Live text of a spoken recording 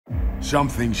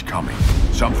Something's coming.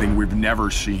 Something we've never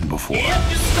seen before.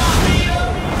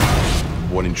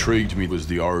 What intrigued me was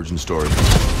the origin story.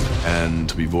 And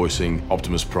to be voicing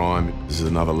Optimus Prime, this is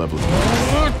another level.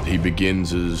 He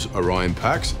begins as Orion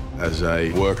Pax, as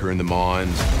a worker in the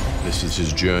mines. This is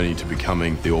his journey to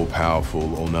becoming the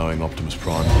all-powerful, all-knowing Optimus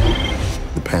Prime.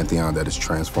 The pantheon that is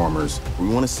Transformers, we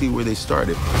want to see where they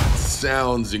started.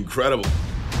 Sounds incredible.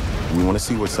 We want to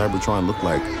see what Cybertron looked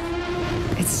like.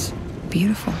 It's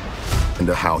beautiful. And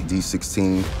how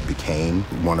D16 became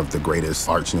one of the greatest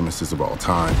arch nemesis of all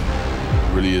time.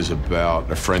 It really is about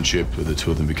a friendship where the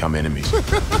two of them become enemies.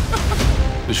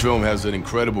 This film has an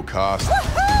incredible cast.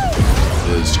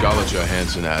 There's Scarlett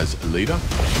Johansson as Alita.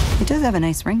 It does have a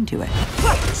nice ring to it.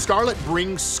 Scarlett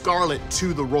brings Scarlett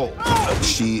to the role.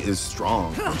 She is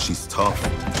strong, and she's tough.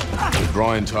 With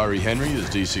Brian Tyree Henry as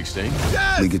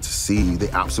D16. We get to see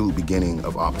the absolute beginning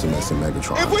of Optimus and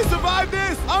Megatron. If we survive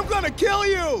this, I'm gonna kill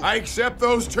you! I accept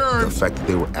those The terms. fact that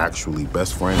they were actually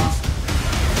best friends.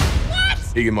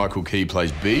 Egan-Michael Key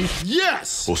plays B,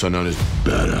 Yes! also known as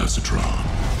Badassatron.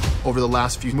 Over the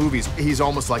last few movies, he's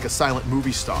almost like a silent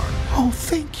movie star. Oh,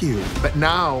 thank you. But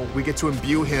now we get to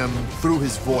imbue him through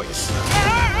his voice.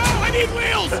 I need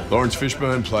wheels! Lawrence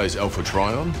Fishburne plays Alpha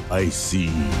Trion. I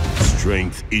see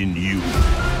strength in you.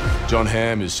 John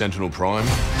Hamm is Sentinel Prime.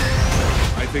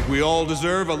 I think we all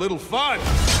deserve a little fun.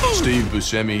 Steve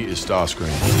Buscemi is Starscream.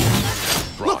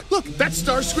 Look, that's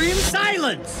Starscream.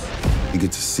 Silence! You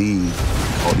get to see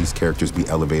all these characters be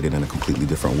elevated in a completely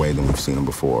different way than we've seen them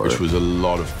before. Which was a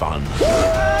lot of fun.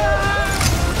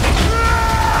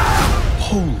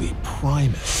 Holy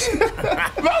Primus.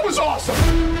 That was awesome!